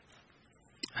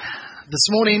This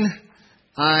morning,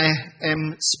 I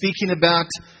am speaking about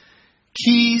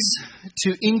keys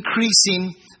to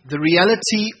increasing the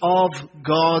reality of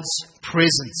God's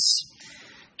presence.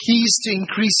 Keys to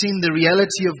increasing the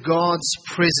reality of God's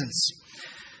presence.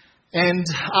 And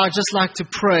I'd just like to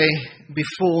pray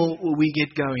before we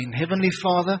get going. Heavenly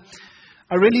Father,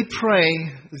 I really pray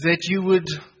that you would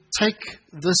take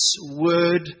this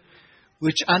word,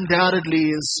 which undoubtedly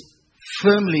is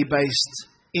firmly based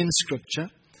in Scripture,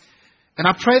 and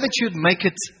I pray that you would make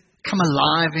it come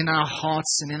alive in our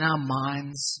hearts and in our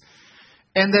minds,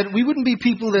 and that we wouldn't be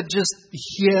people that just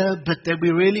hear, but that we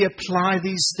really apply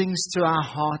these things to our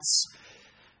hearts,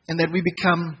 and that we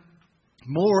become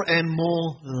more and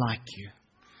more like you.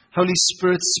 Holy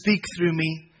Spirit, speak through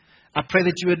me. I pray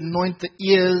that you would anoint the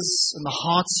ears and the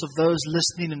hearts of those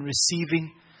listening and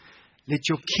receiving. Let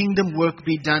your kingdom work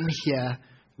be done here,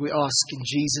 we ask in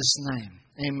Jesus' name.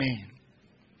 Amen.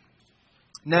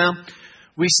 Now,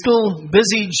 we're still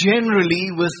busy generally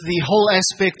with the whole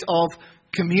aspect of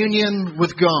communion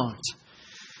with God.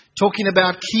 Talking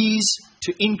about keys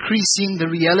to increasing the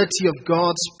reality of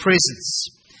God's presence.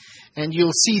 And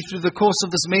you'll see through the course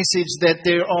of this message that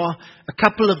there are a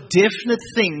couple of definite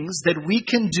things that we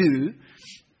can do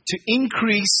to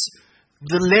increase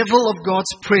the level of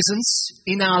God's presence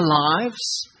in our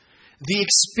lives, the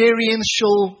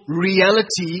experiential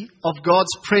reality of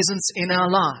God's presence in our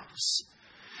lives.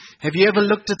 Have you ever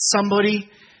looked at somebody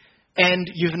and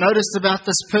you've noticed about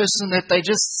this person that they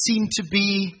just seem to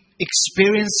be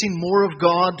experiencing more of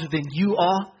God than you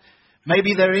are?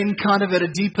 Maybe they're in kind of at a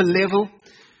deeper level.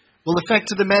 Well, the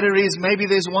fact of the matter is maybe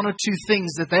there's one or two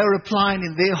things that they're applying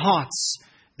in their hearts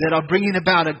that are bringing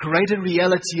about a greater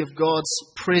reality of God's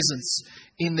presence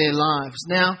in their lives.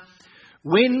 Now,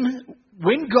 when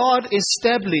God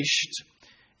established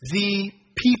the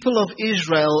people of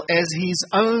Israel as His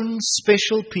own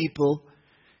special people,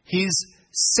 His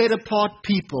set-apart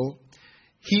people,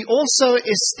 He also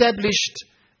established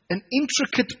an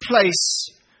intricate place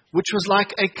which was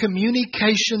like a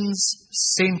communications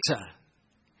center.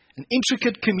 An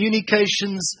intricate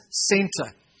communications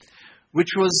center, which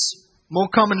was more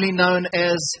commonly known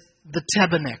as the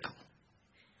tabernacle.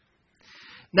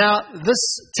 Now,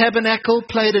 this tabernacle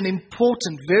played an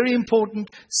important, very important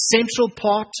central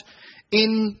part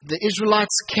in the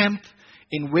Israelites' camp,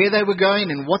 in where they were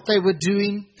going and what they were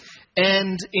doing,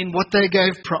 and in what they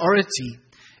gave priority.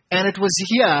 And it was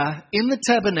here in the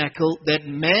tabernacle that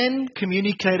man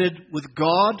communicated with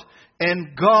God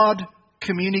and God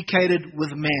communicated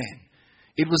with man.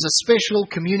 It was a special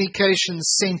communication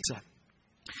center.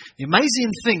 The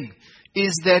amazing thing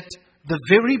is that the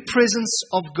very presence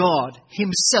of God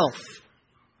Himself,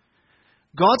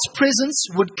 God's presence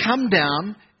would come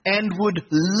down and would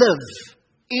live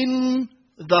in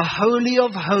the Holy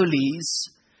of Holies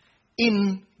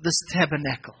in this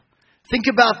tabernacle. Think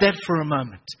about that for a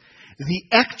moment. The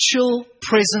actual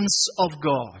presence of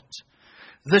God,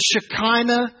 the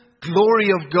Shekinah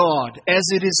glory of God, as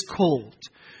it is called,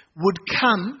 would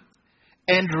come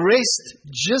and rest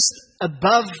just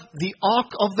above the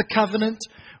Ark of the Covenant,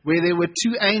 where there were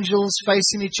two angels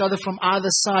facing each other from either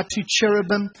side, two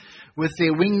cherubim with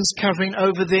their wings covering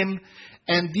over them.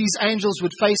 And these angels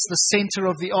would face the center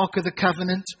of the Ark of the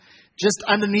Covenant. Just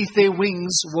underneath their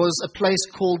wings was a place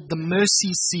called the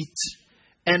mercy seat.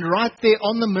 And right there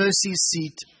on the mercy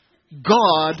seat,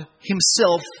 God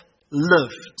Himself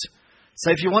lived. So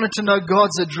if you wanted to know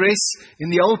God's address in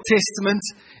the Old Testament,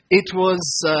 it was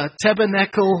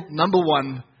tabernacle number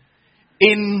 1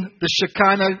 in the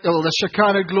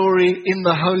Shekinah glory in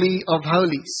the Holy of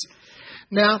Holies.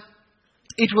 Now,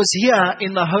 it was here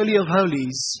in the Holy of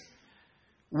Holies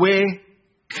where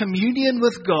communion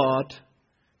with God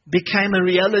became a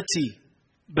reality,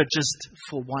 but just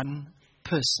for one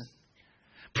person.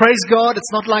 Praise God,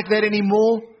 it's not like that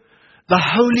anymore. The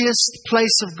holiest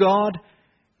place of God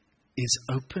is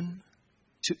open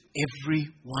to every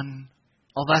one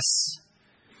of us.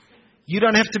 You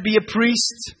don't have to be a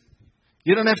priest.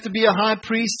 You don't have to be a high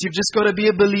priest. You've just got to be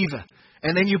a believer.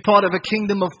 And then you're part of a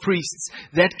kingdom of priests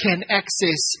that can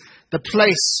access the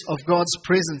place of God's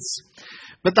presence.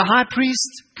 But the high priest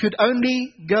could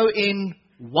only go in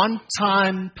one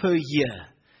time per year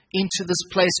into this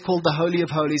place called the Holy of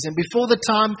Holies. And before the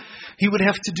time, he would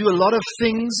have to do a lot of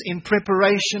things in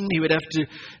preparation. He would have to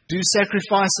do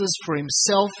sacrifices for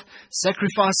himself,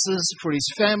 sacrifices for his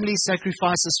family,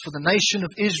 sacrifices for the nation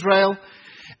of Israel.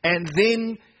 And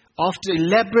then, after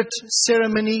elaborate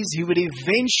ceremonies, he would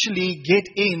eventually get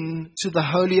into the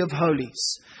Holy of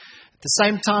Holies. At the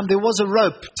same time, there was a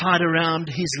rope tied around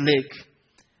his leg,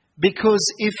 because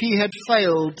if he had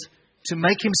failed to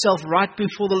make himself right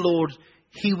before the Lord,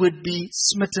 he would be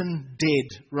smitten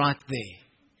dead right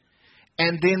there.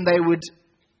 And then they would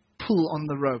pull on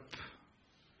the rope.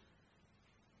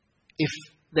 If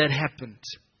that happened.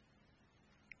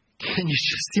 Can you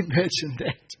just imagine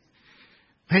that?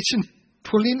 Imagine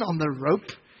pulling on the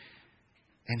rope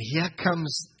and here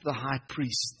comes the high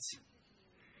priest.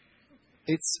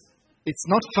 It's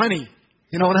not funny,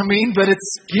 you know what I mean? But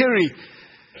it's scary.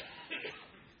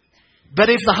 But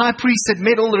if the high priest had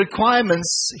met all the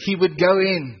requirements, he would go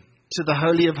in to the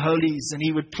Holy of Holies and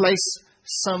he would place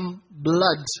some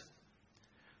blood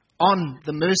on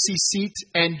the mercy seat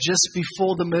and just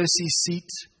before the mercy seat.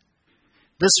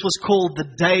 This was called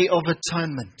the Day of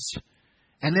Atonement.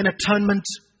 And then atonement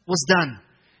was done.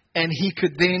 And he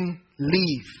could then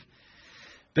leave.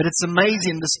 But it's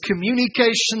amazing, this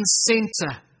communication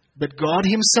center. But God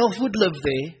himself would live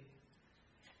there.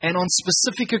 And on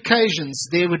specific occasions,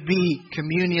 there would be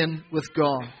communion with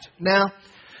God. Now,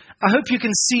 I hope you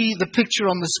can see the picture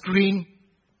on the screen.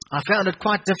 I found it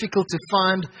quite difficult to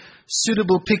find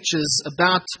suitable pictures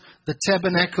about the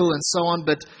tabernacle and so on.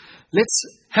 But let's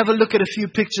have a look at a few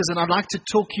pictures, and I'd like to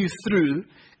talk you through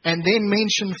and then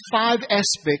mention 5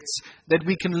 aspects that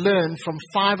we can learn from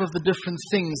 5 of the different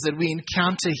things that we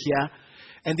encounter here.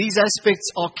 And these aspects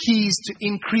are keys to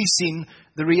increasing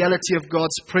the reality of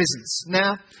God's presence.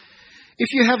 Now,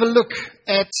 if you have a look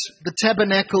at the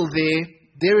tabernacle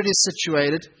there it is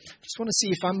situated. Just want to see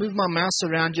if I move my mouse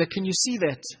around here. Can you see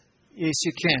that? Yes,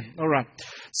 you can. All right.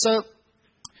 So,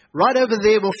 right over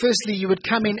there, well, firstly, you would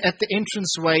come in at the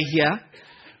entranceway here,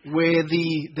 where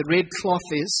the red cloth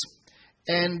is.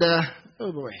 And,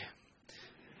 oh boy.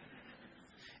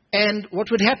 And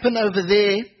what would happen over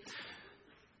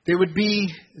there would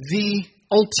be the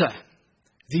altar.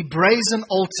 The brazen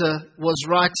altar was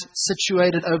right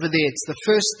situated over there. It's the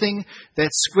first thing, that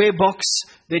square box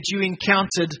that you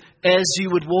encountered as you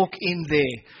would walk in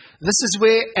there. This is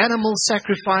where animal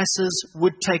sacrifices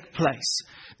would take place.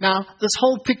 Now, this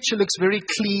whole picture looks very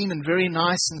clean and very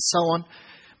nice and so on.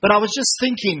 But I was just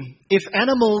thinking, if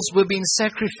animals were being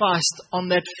sacrificed on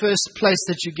that first place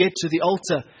that you get to the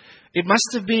altar, it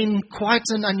must have been quite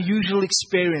an unusual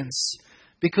experience.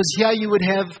 Because here you would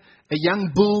have a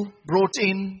young bull brought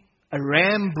in, a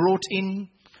ram brought in,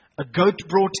 a goat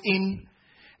brought in,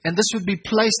 and this would be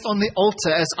placed on the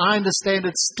altar, as I understand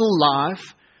it, still live.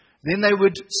 Then they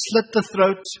would slit the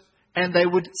throat and they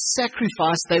would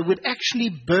sacrifice. They would actually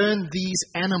burn these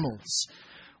animals.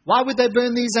 Why would they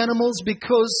burn these animals?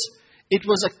 Because it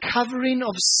was a covering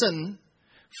of sin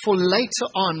for later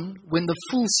on when the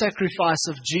full sacrifice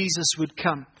of Jesus would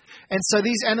come. And so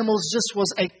these animals just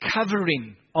was a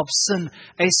covering of sin,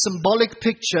 a symbolic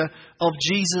picture of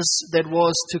Jesus that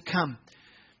was to come.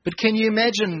 But can you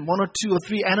imagine 1 or 2 or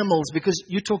 3 animals? Because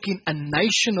you're talking a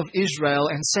nation of Israel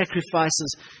and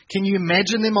sacrifices. Can you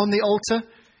imagine them on the altar?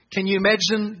 Can you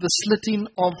imagine the slitting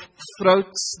of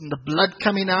throats and the blood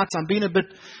coming out? I'm being a bit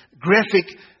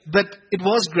graphic, but it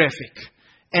was graphic.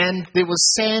 And there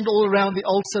was sand all around the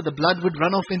altar. The blood would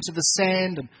run off into the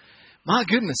sand. And my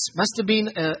goodness, must have been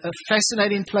a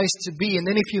fascinating place to be. And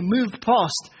then if you moved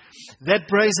past that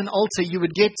brazen altar, you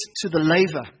would get to the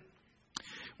laver.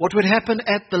 What would happen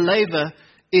at the laver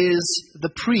is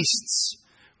the priests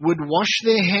would wash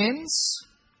their hands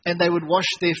and they would wash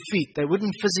their feet. They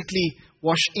wouldn't physically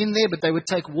wash in there, but they would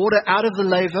take water out of the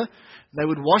laver. They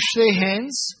would wash their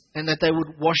hands and that they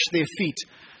would wash their feet.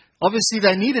 Obviously,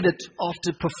 they needed it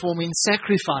after performing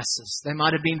sacrifices. They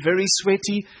might have been very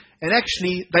sweaty, and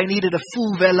actually, they needed a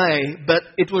full valet, but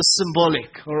it was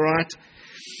symbolic, all right?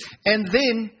 And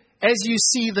then, as you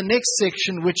see the next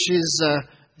section, which is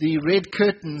the red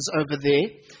curtains over there,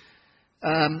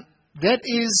 that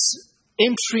is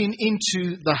entering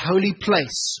into the holy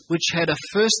place, which had a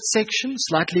first section,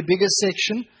 slightly bigger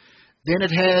section. Then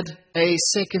it had a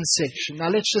second section. Now,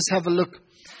 let's just have a look.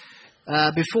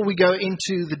 Before we go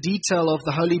into the detail of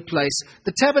the holy place,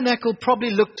 the tabernacle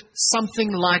probably looked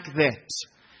something like that.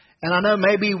 And I know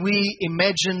maybe we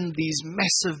imagine these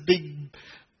massive big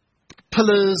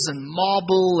pillars and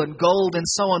marble and gold and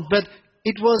so on, but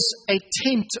it was a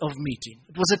tent of meeting.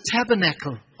 It was a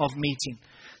tabernacle of meeting.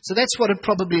 So that's what it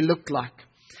probably looked like.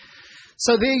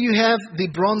 So there you have the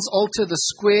bronze altar, the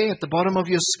square at the bottom of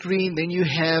your screen. Then you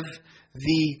have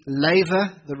the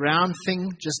laver, the round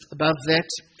thing just above that.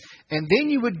 And then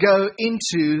you would go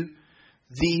into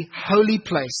the holy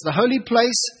place. The holy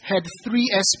place had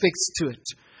 3 aspects to it.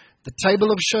 The table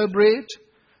of showbread,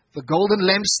 the golden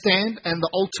lampstand, and the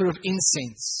altar of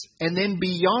incense. And then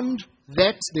beyond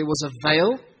that, there was a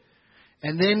veil.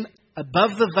 And then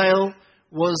above the veil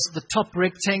was the top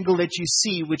rectangle that you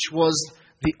see, which was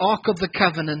the Ark of the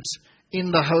Covenant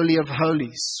in the Holy of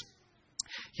Holies.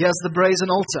 Here's the brazen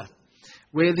altar,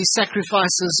 where the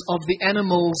sacrifices of the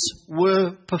animals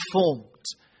were performed.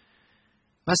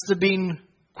 Must have been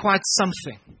quite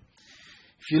something.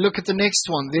 If you look at the next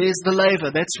one, there's the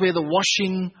laver. That's where the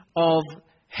washing of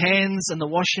hands and the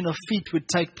washing of feet would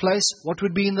take place. What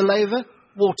would be in the laver?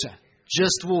 Water.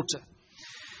 Just water.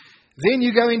 Then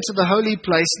you go into the holy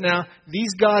place. Now,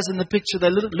 these guys in the picture, they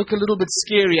look a little bit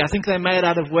scary. I think they're made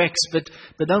out of wax, but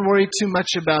don't worry too much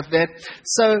about that.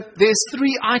 So there's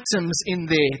 3 items in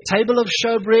there. Table of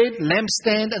showbread,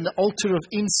 lampstand, and the altar of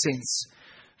incense.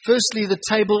 Firstly, the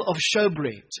table of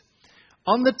showbread.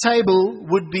 On the table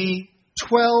would be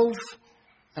 12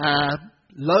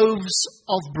 loaves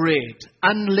of bread,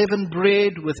 unleavened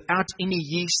bread without any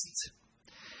yeast.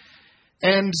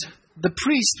 And the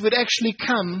priest would actually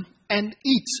come and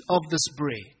eat of this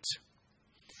bread.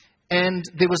 And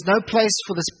there was no place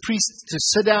for this priest to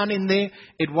sit down in there.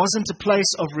 It wasn't a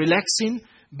place of relaxing,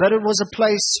 but it was a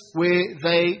place where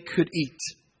they could eat.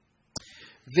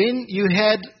 Then you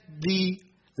had the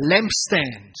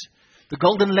lampstand, the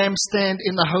golden lampstand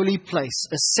in the holy place,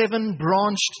 a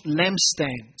 7-branched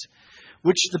lampstand,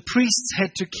 which the priests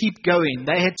had to keep going.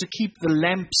 They had to keep the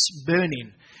lamps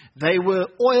burning. They were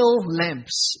oil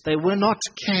lamps. They were not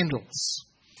candles.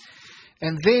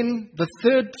 And then the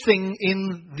third thing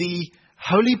in the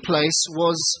holy place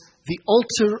was the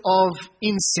altar of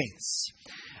incense.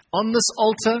 On this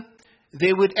altar,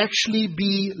 there would actually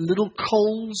be little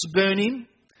coals burning,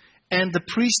 and the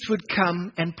priest would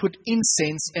come and put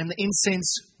incense, and the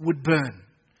incense would burn.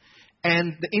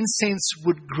 And the incense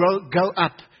would go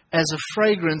up as a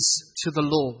fragrance to the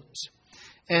Lord.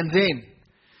 And then,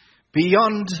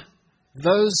 beyond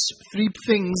those 3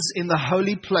 things in the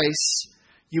holy place,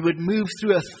 you would move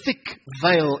through a thick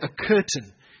veil, a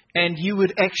curtain, and you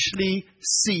would actually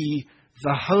see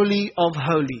the Holy of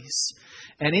Holies.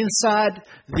 And inside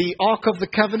the Ark of the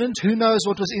Covenant, who knows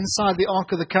what was inside the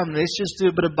Ark of the Covenant? Let's just do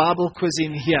a bit of Bible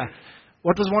quizzing here.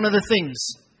 What was one of the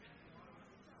things?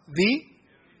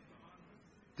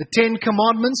 The 10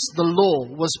 Commandments, the law,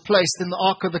 was placed in the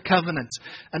Ark of the Covenant.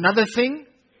 Another thing,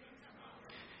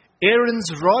 Aaron's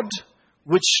rod,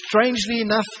 which strangely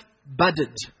enough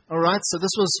budded. All right, so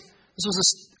this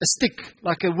was a stick,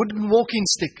 like a wooden walking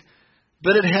stick,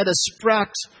 but it had a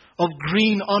sprout of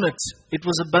green on it. It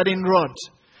was a budding rod.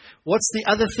 What's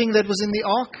the other thing that was in the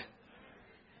ark?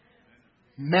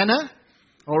 Manna.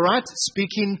 All right,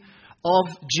 speaking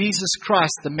of Jesus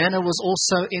Christ, the manna was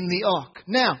also in the ark.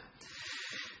 Now,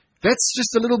 that's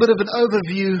just a little bit of an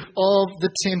overview of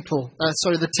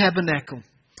the tabernacle.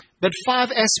 But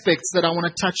 5 aspects that I want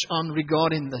to touch on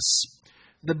regarding this.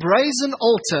 The brazen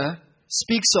altar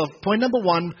speaks of, point number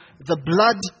 1, the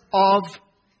blood of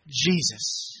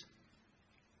Jesus.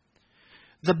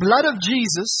 The blood of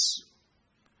Jesus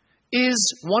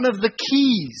is one of the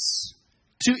keys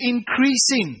to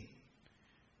increasing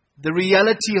the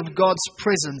reality of God's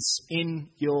presence in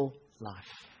your life.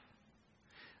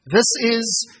 This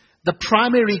is the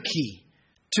primary key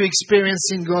to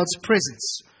experiencing God's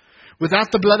presence.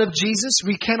 Without the blood of Jesus,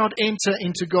 we cannot enter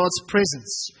into God's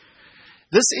presence.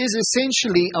 This is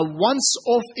essentially a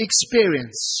once-off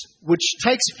experience which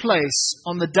takes place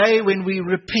on the day when we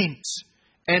repent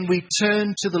and we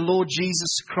turn to the Lord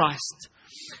Jesus Christ.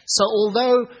 So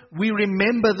although we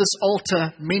remember this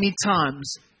altar many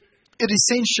times, it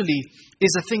essentially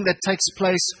is a thing that takes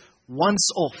place once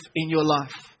off in your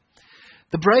life.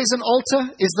 The brazen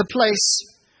altar is the place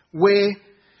where,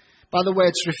 by the way,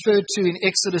 it's referred to in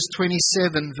Exodus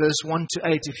 27, verse 1 to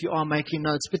 8, if you are making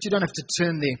notes, but you don't have to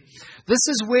turn there. This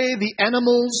is where the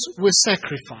animals were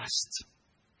sacrificed.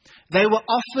 They were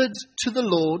offered to the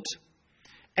Lord,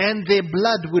 and their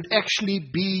blood would actually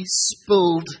be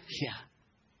spilled here.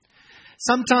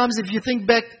 Sometimes if you think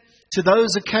back to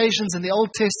those occasions in the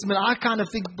Old Testament, I kind of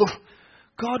think,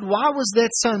 God, why was that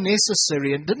so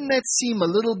necessary? And didn't that seem a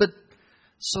little bit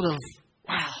sort of,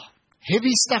 wow,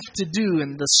 heavy stuff to do,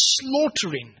 and the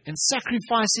slaughtering and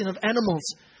sacrificing of animals?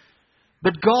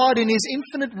 But God, in His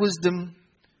infinite wisdom,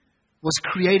 was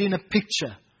creating a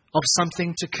picture of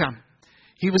something to come.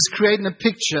 He was creating a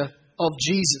picture of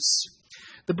Jesus.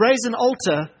 The brazen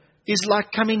altar is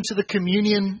like coming to the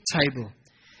communion table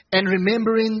and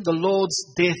remembering the Lord's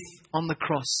death on the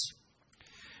cross.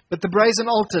 But the brazen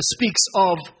altar speaks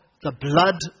of the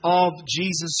blood of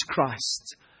Jesus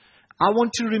Christ. I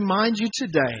want to remind you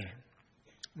today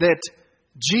that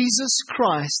Jesus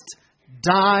Christ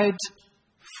died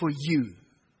for you.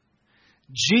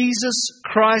 Jesus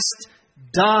Christ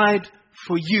died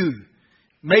for you.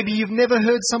 Maybe you've never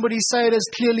heard somebody say it as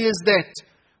clearly as that.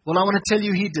 Well, I want to tell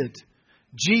you He did.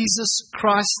 Jesus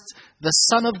Christ, the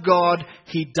Son of God.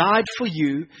 He died for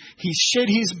you. He shed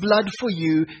His blood for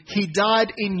you. He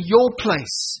died in your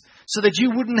place so that you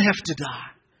wouldn't have to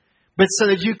die, but so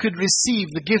that you could receive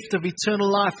the gift of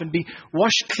eternal life and be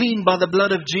washed clean by the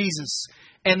blood of Jesus,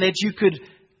 and that you could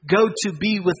go to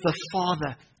be with the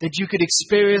Father, that you could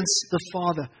experience the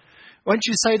Father. Won't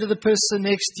you say to the person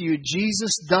next to you,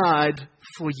 Jesus died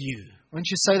for you? Won't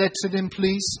you say that to them,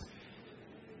 please?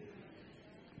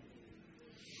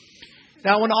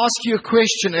 Now, I want to ask you a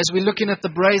question as we're looking at the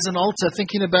brazen altar,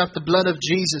 thinking about the blood of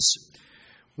Jesus.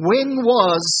 When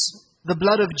was the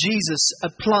blood of Jesus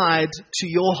applied to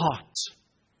your heart?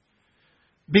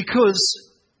 Because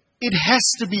it has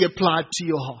to be applied to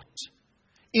your heart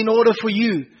in order for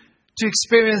you to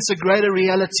experience a greater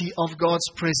reality of God's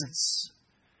presence.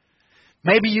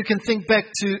 Maybe you can think back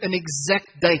to an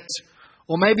exact date,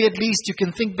 or maybe at least you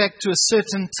can think back to a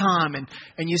certain time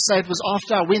and you say it was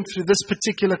after I went through this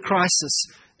particular crisis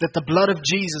that the blood of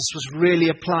Jesus was really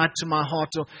applied to my heart.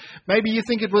 Or maybe you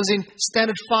think it was in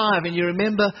Standard 5 and you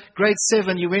remember grade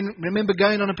 7, you remember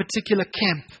going on a particular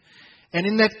camp. And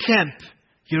in that camp,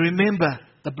 you remember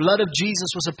the blood of Jesus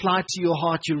was applied to your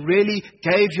heart. You really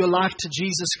gave your life to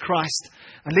Jesus Christ.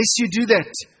 Unless you do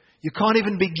that, you can't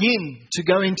even begin to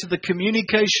go into the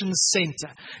communications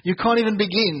center. You can't even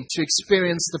begin to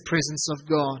experience the presence of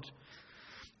God.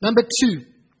 Number 2,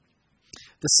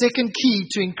 the second key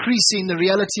to increasing the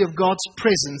reality of God's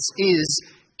presence is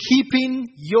keeping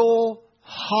your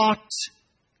heart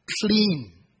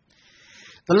clean.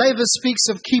 The laver speaks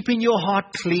of keeping your heart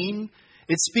clean.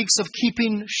 It speaks of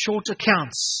keeping short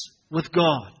accounts with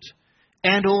God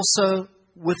and also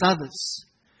with others.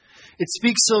 It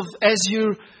speaks of as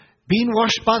you're being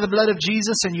washed by the blood of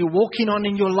Jesus and you're walking on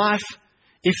in your life,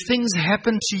 if things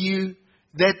happen to you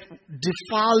that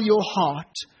defile your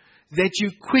heart, that you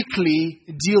quickly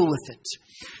deal with it.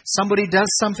 Somebody does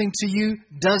something to you,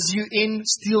 does you in,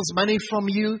 steals money from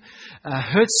you,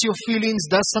 hurts your feelings,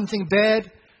 does something bad.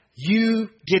 You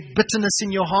get bitterness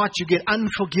in your heart, you get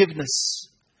unforgiveness.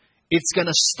 It's going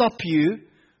to stop you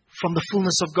from the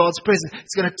fullness of God's presence.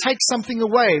 It's going to take something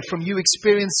away from you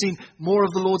experiencing more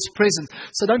of the Lord's presence.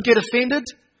 So don't get offended.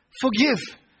 Forgive.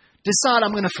 Decide,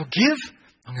 I'm going to forgive.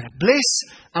 I'm going to bless.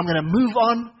 I'm going to move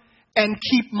on and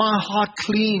keep my heart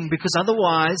clean, because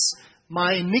otherwise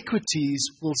my iniquities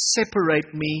will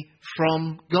separate me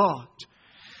from God.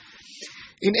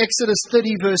 In Exodus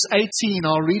 30 verse 18,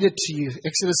 I'll read it to you.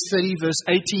 Exodus 30 verse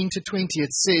 18 to 20,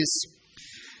 it says,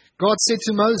 God said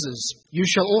to Moses, you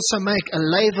shall also make a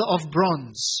laver of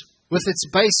bronze, with its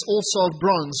base also of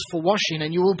bronze for washing,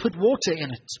 and you will put water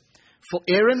in it. For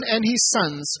Aaron and his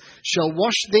sons shall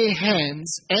wash their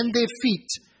hands and their feet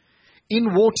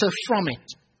in water from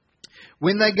it.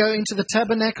 When they go into the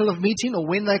tabernacle of meeting, or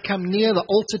when they come near the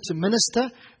altar to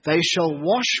minister, they shall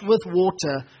wash with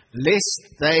water,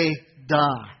 lest they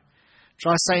die.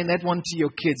 Try saying that one to your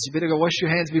kids. You better go wash your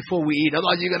hands before we eat.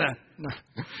 Otherwise you're going to...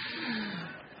 No.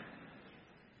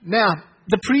 Now,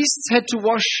 the priests had to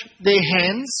wash their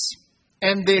hands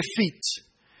and their feet.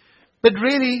 But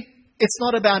really, it's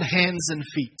not about hands and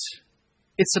feet.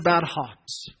 It's about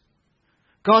hearts.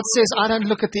 God says, I don't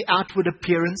look at the outward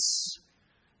appearance,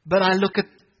 but I look at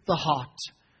the heart.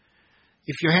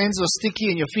 If your hands are sticky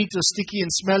and your feet are sticky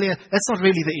and smelly, that's not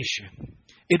really the issue.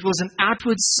 It was an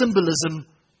outward symbolism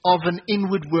of an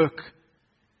inward work.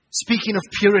 Speaking of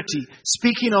purity,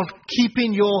 speaking of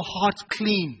keeping your heart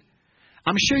clean.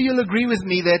 I'm sure you'll agree with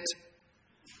me that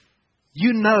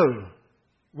you know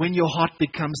when your heart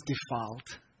becomes defiled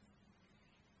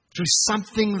through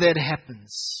something that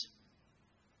happens.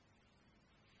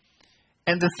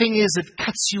 And the thing is, it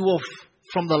cuts you off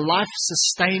from the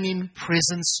life-sustaining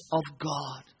presence of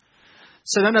God.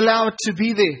 So don't allow it to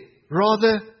be there.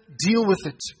 Rather, deal with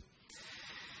it.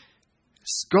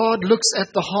 God looks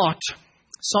at the heart.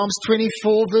 Psalms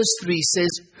 24 verse 3 says,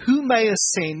 who may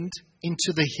ascend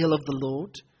into the hill of the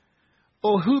Lord?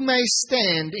 Or who may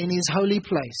stand in his holy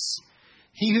place?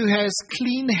 He who has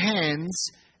clean hands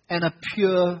and a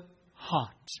pure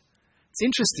heart. It's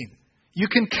interesting. You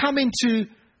can come into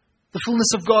the fullness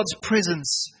of God's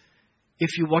presence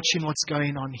if you're watching what's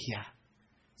going on here.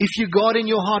 If you guard in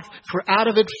your heart, for out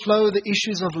of it flow the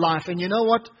issues of life. And you know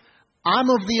what?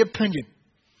 I'm of the opinion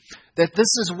that this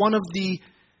is one of the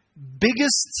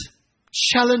biggest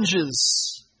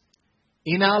challenges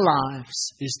in our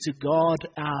lives, is to guard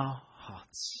our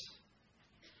hearts.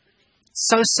 It's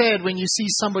so sad when you see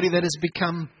somebody that has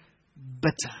become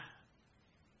bitter.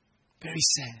 Very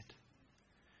sad.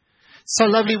 So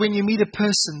lovely when you meet a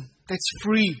person that's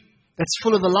free that's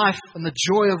full of the life and the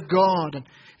joy of God.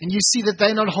 And you see that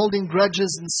they're not holding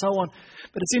grudges and so on.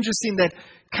 But it's interesting that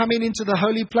coming into the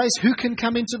holy place, who can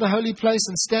come into the holy place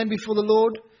and stand before the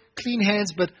Lord? Clean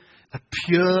hands, but a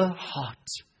pure heart.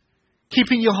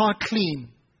 Keeping your heart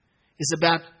clean is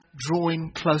about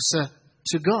drawing closer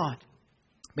to God.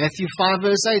 Matthew 5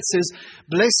 verse 8 says,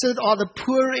 "Blessed are the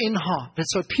poor in heart."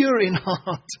 So pure in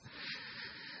heart.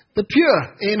 The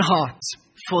pure in heart,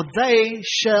 for they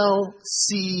shall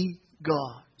see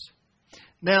God.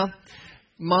 Now,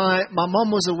 my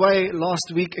mom was away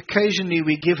last week. Occasionally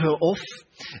we give her off.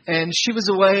 And she was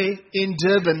away in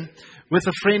Durban with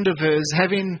a friend of hers,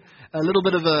 having a little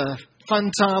bit of a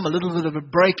fun time, a little bit of a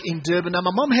break in Durban. Now,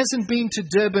 my mom hasn't been to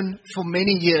Durban for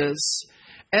many years.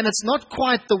 And it's not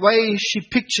quite the way she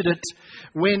pictured it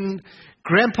when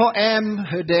Grandpa Am,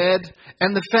 her dad,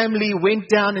 and the family went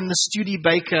down in the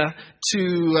Studebaker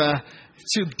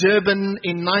to Durban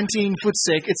in 19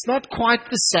 Footsec. It's not quite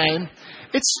the same.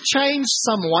 It's changed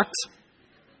somewhat.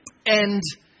 And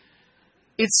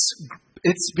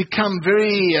it's become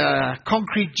very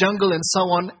concrete jungle and so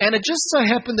on. And it just so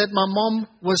happened that my mom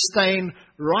was staying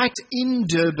right in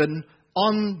Durban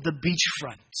on the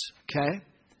beachfront. Okay?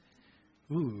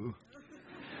 Ooh.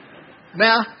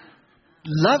 Now,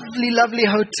 lovely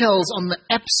hotels on the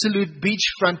absolute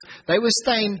beachfront. They were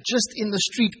staying just in the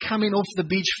street coming off the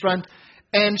beachfront.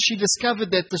 And she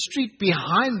discovered that the street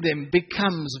behind them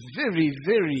becomes very,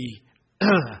 very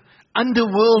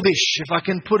underworldish, if I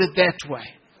can put it that way.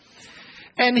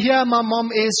 And here my mom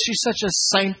is. She's such a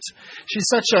saint.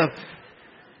 She's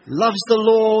loves the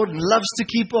Lord and loves to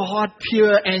keep her heart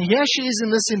pure. And here she is in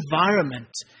this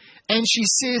environment. And she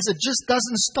says it just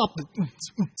doesn't stop.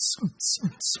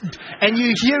 And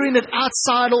you're hearing it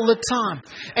outside all the time.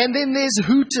 And then there's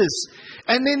hooters.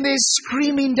 And then there's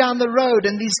screaming down the road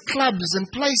and these clubs and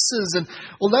places. And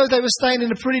although they were staying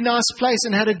in a pretty nice place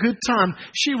and had a good time,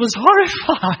 she was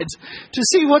horrified to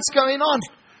see what's going on.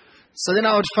 So then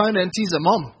I would phone her and tease her,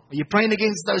 "Mom, are you praying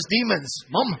against those demons?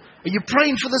 Mom, are you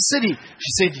praying for the city?"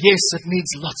 She said, "Yes, it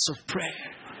needs lots of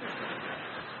prayer."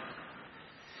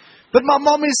 But my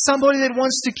mom is somebody that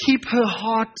wants to keep her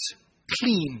heart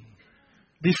clean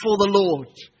before the Lord.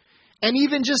 And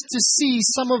even just to see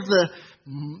some of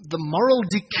the moral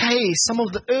decay, some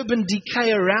of the urban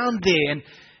decay around there,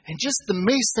 and just the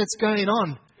mess that's going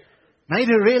on, made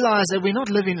her realize that we're not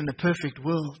living in a perfect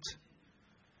world.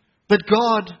 But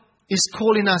God is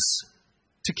calling us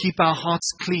to keep our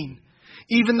hearts clean.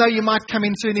 Even though you might come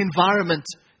into an environment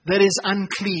that is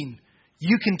unclean,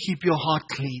 you can keep your heart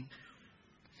clean.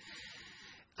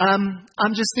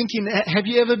 I'm just thinking, have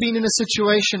you ever been in a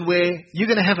situation where you're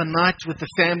going to have a night with the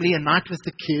family, a night with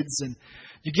the kids, and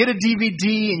you get a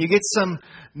DVD and you get some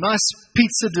nice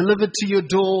pizza delivered to your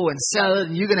door and salad,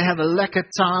 and you're going to have a lekker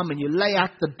time, and you lay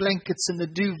out the blankets and the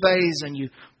duvets and you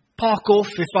park off,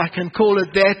 if I can call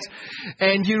it that,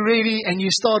 and you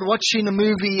start watching a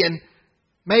movie, and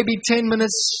maybe 10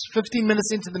 minutes, 15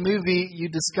 minutes into the movie, you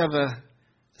discover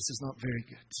this is not very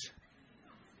good.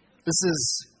 This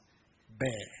is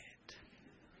bad.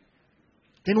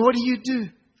 Then what do?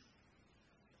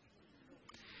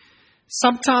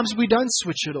 Sometimes we don't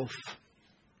switch it off.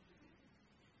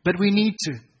 But we need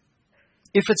to.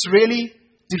 If it's really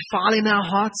defiling our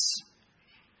hearts,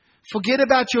 forget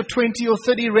about your 20 or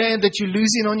 30 rand that you're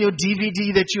losing on your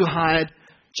DVD that you hired.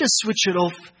 Just switch it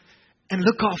off and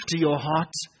look after your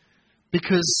heart.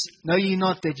 Because know ye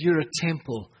not that you're a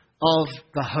temple of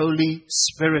the Holy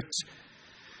Spirit.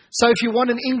 So if you want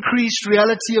an increased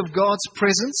reality of God's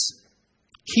presence,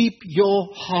 keep your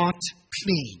heart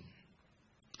clean.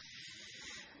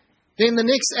 Then the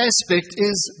next aspect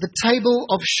is the table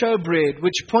of showbread,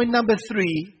 which point number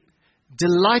 3,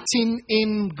 delighting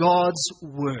in God's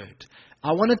Word.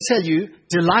 I want to tell you,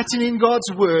 delighting in God's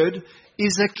Word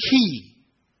is a key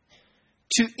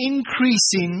to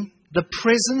increasing the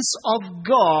presence of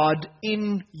God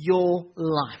in your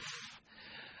life.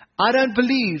 I don't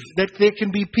believe that there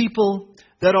can be people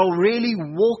that are really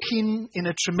walking in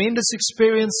a tremendous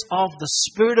experience of the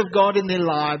Spirit of God in their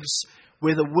lives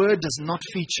where the Word does not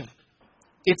feature.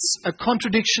 It's a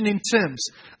contradiction in terms.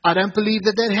 I don't believe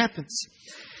that happens.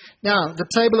 Now, the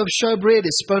table of showbread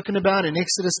is spoken about in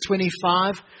Exodus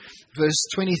 25, verse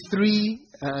 23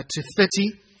 to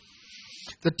 30.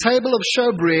 The table of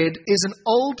showbread is an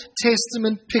Old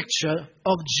Testament picture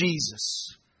of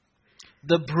Jesus,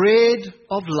 the bread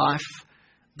of life,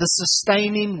 the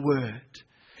sustaining Word.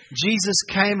 Jesus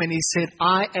came and He said,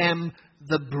 "I am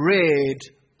the bread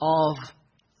of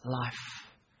life."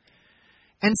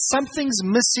 And something's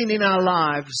missing in our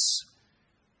lives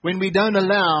when we don't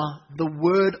allow the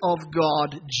Word of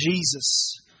God,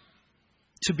 Jesus,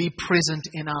 to be present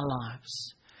in our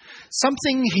lives.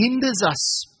 Something hinders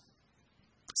us.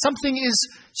 Something is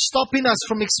stopping us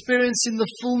from experiencing the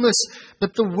fullness,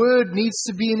 but the Word needs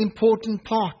to be an important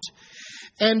part.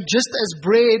 And just as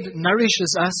bread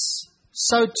nourishes us,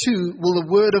 so too will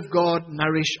the Word of God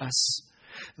nourish us.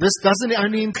 This doesn't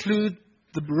only include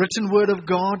the written Word of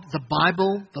God, the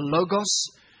Bible, the Logos,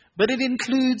 but it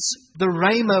includes the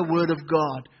Rhema Word of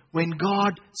God, when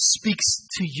God speaks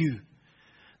to you.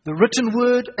 The written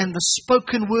Word and the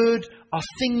spoken Word are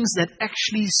things that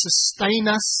actually sustain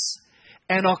us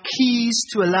and are keys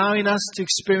to allowing us to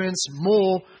experience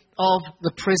more of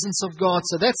the presence of God.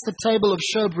 So that's the table of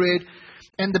showbread,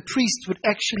 and the priest would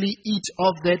actually eat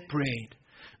of that bread.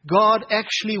 God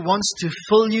actually wants to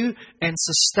fill you and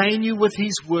sustain you with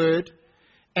His Word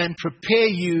and prepare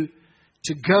you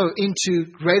to go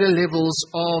into greater levels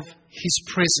of His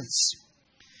presence.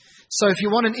 So if you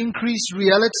want an increased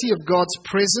reality of God's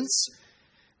presence,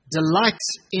 delight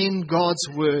in God's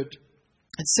Word.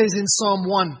 It says in Psalm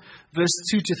 1, verse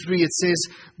 2 to 3, it says,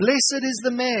 "Blessed is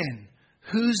the man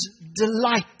whose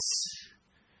delight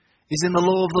is in the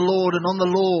law of the Lord, and on the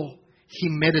law he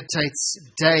meditates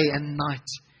day and night.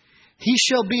 He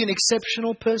shall be an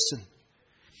exceptional person.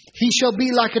 He shall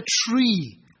be like a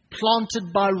tree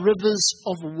planted by rivers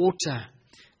of water,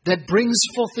 that brings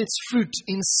forth its fruit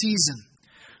in season,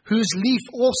 whose leaf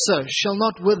also shall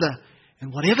not wither,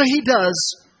 and whatever he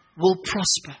does will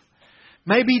prosper."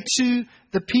 Maybe to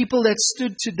the people that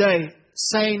stood today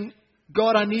saying,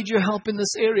 "God, I need your help in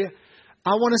this area,"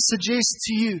 I want to suggest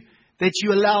to you that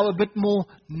you allow a bit more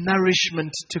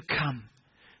nourishment to come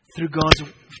through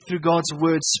God's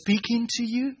Word speaking to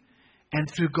you, and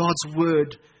through God's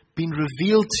Word being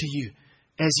revealed to you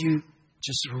as you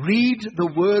just read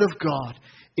the Word of God.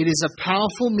 It is a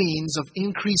powerful means of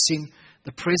increasing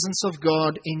the presence of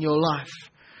God in your life.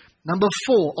 Number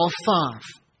 4 of 5.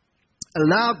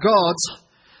 Allow God's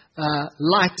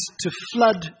light to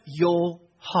flood your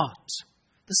heart.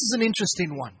 This is an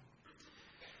interesting one.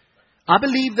 I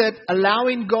believe that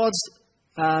allowing God's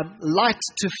light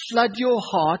to flood your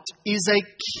heart is a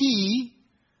key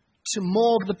to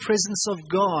more of the presence of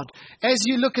God. As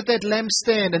you look at that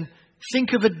lampstand and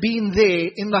think of it being there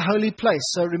in the holy place.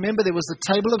 So remember, there was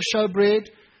the table of showbread,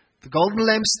 the golden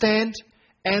lampstand,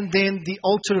 and then the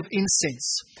altar of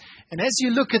incense. And as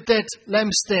you look at that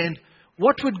lampstand,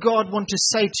 what would God want to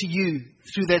say to you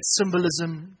through that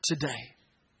symbolism today?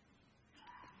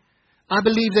 I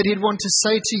believe that He'd want to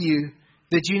say to you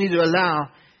that you need to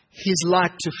allow His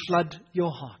light to flood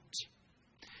your heart.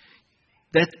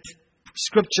 That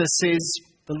scripture says,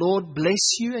 "The Lord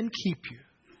bless you and keep you.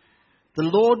 The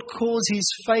Lord cause His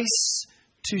face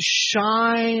to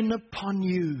shine upon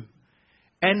you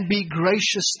and be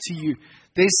gracious to you."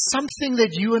 There's something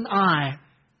that you and I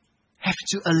have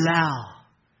to allow.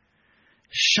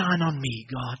 Shine on me,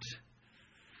 God.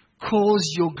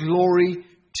 Cause your glory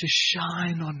to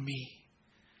shine on me.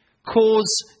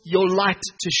 Cause your light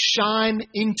to shine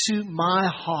into my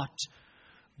heart.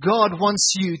 God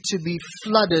wants you to be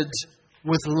flooded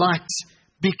with light,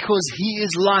 because He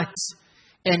is light,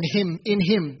 and in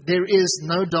Him there is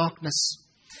no darkness.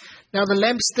 Now the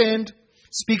lampstand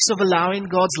speaks of allowing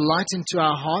God's light into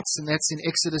our hearts, and that's in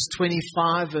Exodus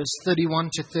 25, verse 31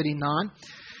 to 39.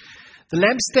 The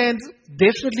lampstand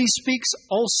definitely speaks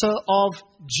also of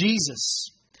Jesus,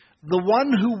 the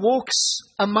one who walks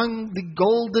among the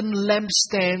golden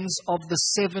lampstands of the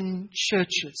 7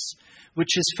 churches,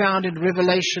 which is found in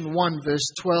Revelation 1,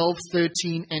 verse 12,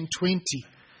 13, and 20.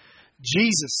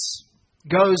 Jesus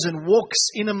goes and walks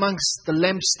in amongst the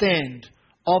lampstand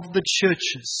of the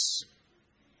churches.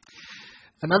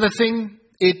 Another thing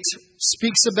it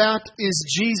speaks about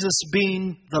is Jesus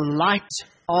being the light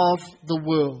of the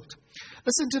world.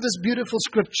 Listen to this beautiful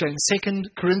scripture in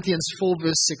 2 Corinthians 4,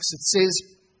 verse 6. It says,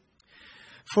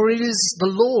 "For it is the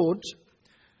Lord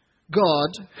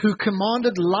God who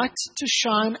commanded light to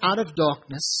shine out of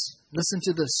darkness," listen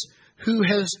to this, "who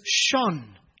has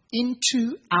shone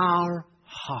into our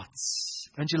hearts."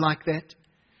 Don't you like that?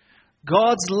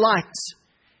 God's light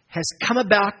has come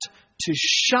about to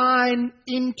shine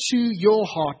into your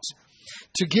heart,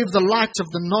 to give the light of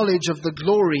the knowledge of the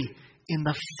glory in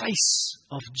the face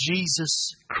of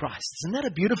Jesus Christ. Isn't that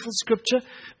a beautiful scripture?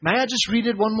 May I just read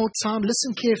it one more time?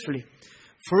 Listen carefully.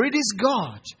 "For it is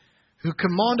God who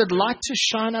commanded light to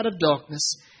shine out of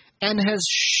darkness and has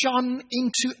shone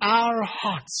into our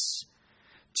hearts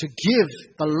to give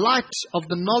the light of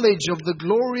the knowledge of the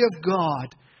glory of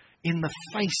God in the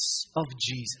face of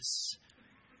Jesus."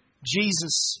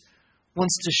 Jesus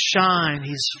wants to shine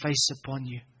His face upon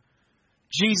you.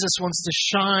 Jesus wants to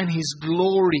shine His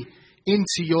glory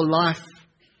into your life.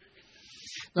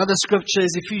 Another scripture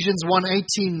is Ephesians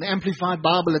 1:18, Amplified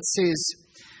Bible. It says,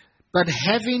 "But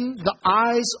having the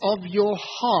eyes of your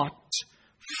heart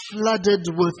flooded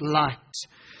with light,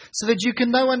 so that you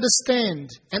can know, understand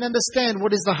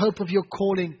what is the hope of your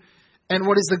calling and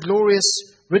what is the glorious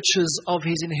riches of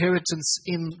His inheritance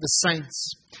in the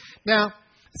saints." Now,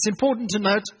 it's important to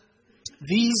note,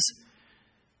 this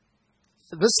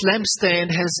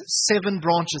lampstand has 7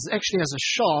 branches. It actually has a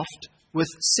shaft with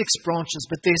 6 branches,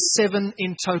 but there's 7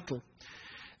 in total.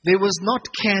 There was not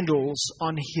candles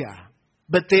on here,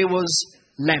 but there was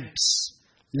lamps.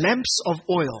 Lamps of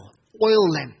oil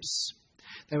lamps.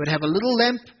 They would have a little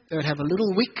lamp, they would have a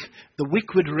little wick. The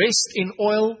wick would rest in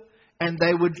oil, and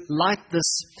they would light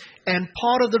this. And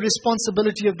part of the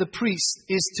responsibility of the priest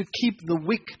is to keep the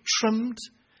wick trimmed,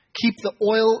 keep the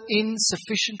oil in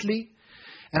sufficiently.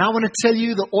 And I want to tell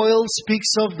you, the oil speaks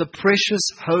of the precious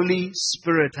Holy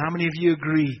Spirit. How many of you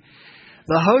agree?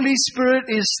 The Holy Spirit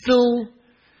is still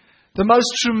the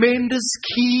most tremendous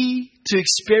key to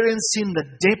experiencing the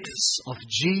depths of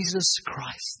Jesus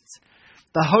Christ.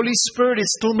 The Holy Spirit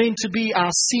is still meant to be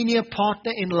our senior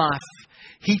partner in life.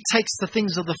 He takes the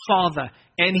things of the Father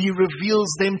and He reveals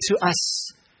them to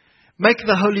us. Make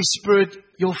the Holy Spirit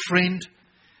your friend.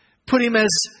 Put Him as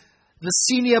the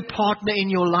senior partner in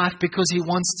your life, because He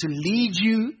wants to lead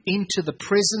you into the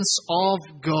presence of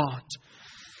God.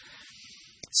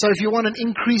 So if you want an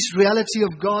increased reality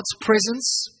of God's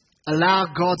presence, allow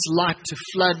God's light to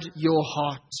flood your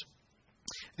heart.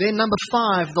 Then number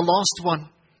 5, the last one,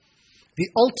 the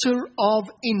altar of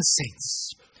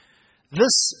incense.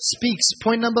 This speaks,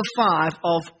 point number 5,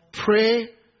 of prayer,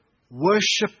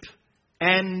 worship,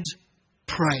 and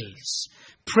praise.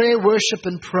 Prayer, worship,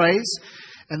 and praise.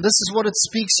 And this is what it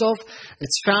speaks of.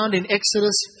 It's found in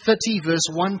Exodus 30, verse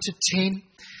 1 to 10.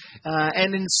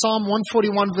 And in Psalm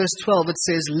 141, verse 12, it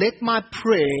says, "Let my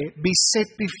prayer be set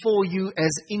before you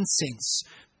as incense."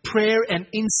 Prayer and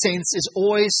incense is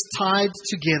always tied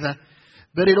together,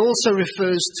 but it also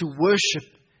refers to worship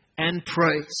and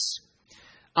praise.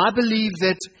 I believe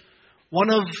that one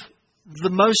of the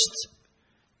most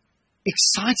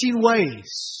exciting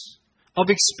ways of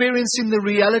experiencing the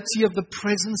reality of the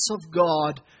presence of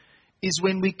God is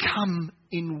when we come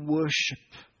in worship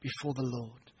before the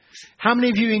Lord. How many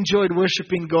of you enjoyed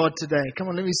worshiping God today? Come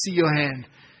on, let me see your hand.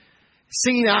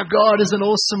 Singing our God is an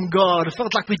awesome God. It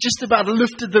felt like we just about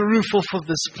lifted the roof off of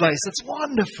this place. It's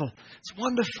wonderful. It's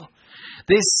wonderful.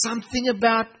 There's something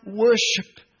about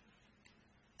worship.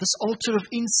 This altar of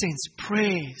incense,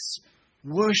 praise,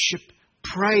 worship,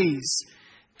 praise,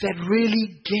 that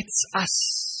really gets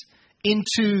us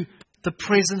into the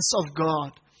presence of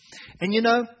God. And you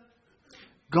know,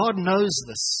 God knows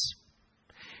this.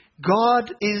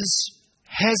 God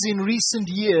has in recent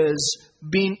years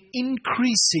been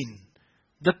increasing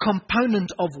the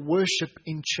component of worship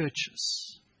in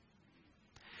churches.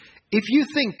 If you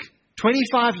think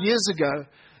 25 years ago,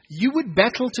 you would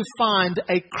battle to find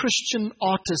a Christian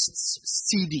artist's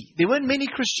CD. There weren't many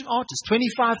Christian artists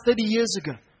 25, 30 years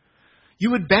ago. You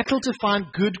would battle to find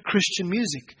good Christian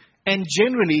music. And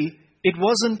generally, it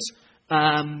wasn't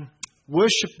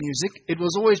worship music. It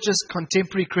was always just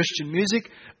contemporary Christian music,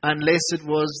 unless it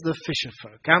was the Fisher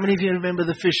Folk. How many of you remember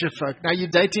the Fisher Folk? Now, you're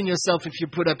dating yourself if you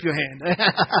put up your hand.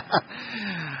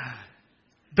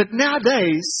 But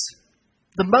nowadays,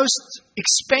 the most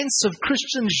expensive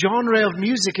Christian genre of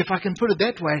music, if I can put it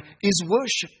that way, is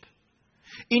worship.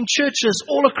 In churches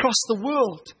all across the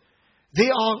world,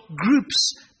 there are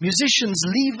groups, musicians,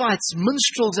 Levites,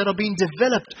 minstrels that are being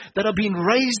developed, that are being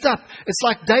raised up. It's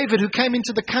like David, who came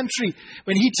into the country.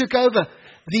 When he took over,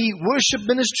 the worship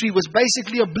ministry was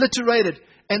basically obliterated.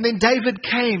 And then David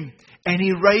came and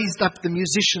he raised up the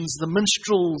musicians, the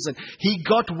minstrels, and he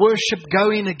got worship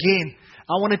going again.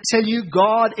 I want to tell you,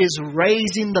 God is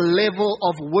raising the level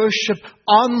of worship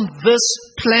on this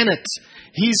planet.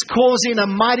 He's causing a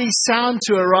mighty sound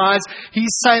to arise.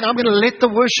 He's saying, I'm going to let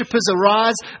the worshipers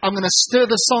arise. I'm going to stir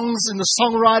the songs and the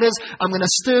songwriters. I'm going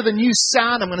to stir the new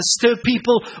sound. I'm going to stir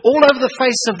people all over the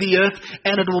face of the earth,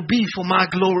 and it will be for my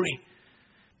glory.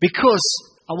 Because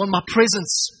I want my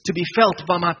presence to be felt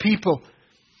by my people.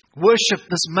 Worship,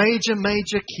 this major,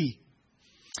 major key.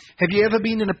 Have you ever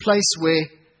been in a place where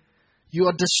you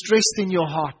are distressed in your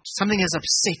heart? Something has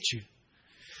upset you.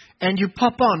 And you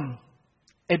pop on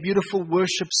a beautiful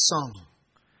worship song,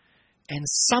 and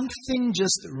something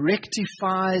just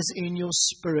rectifies in your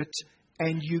spirit,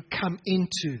 and you come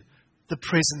into the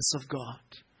presence of God.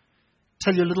 I'll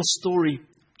tell you a little story,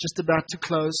 just about to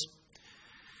close.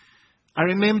 I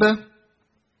remember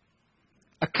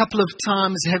a couple of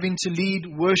times having to lead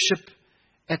worship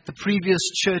at the previous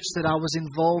church that I was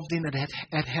involved in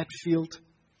at Hatfield.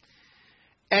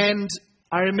 And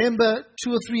I remember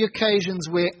 2 or 3 occasions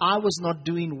where I was not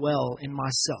doing well in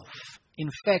myself. In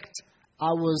fact,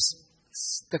 I was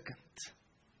sickened.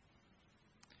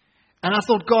 And I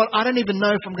thought, God, I don't even know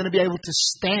if I'm going to be able to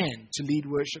stand to lead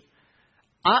worship.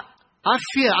 I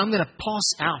fear I'm going to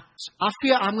pass out. I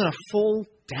fear I'm going to fall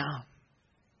down.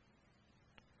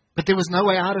 But there was no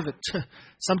way out of it.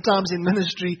 Sometimes in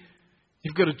ministry,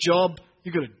 you've got a job,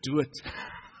 you've got to do it.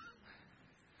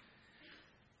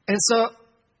 And so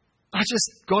I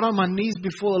just got on my knees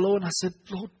before the Lord and I said,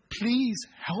 Lord, please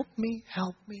help me,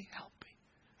 help me, help me.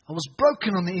 I was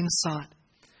broken on the inside.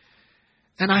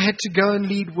 And I had to go and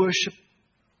lead worship.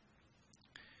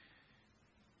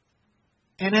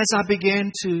 And as I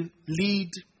began to lead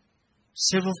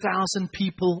several thousand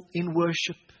people in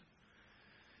worship,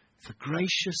 the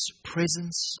gracious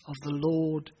presence of the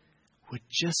Lord would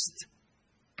just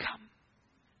come.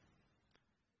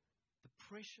 The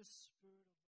precious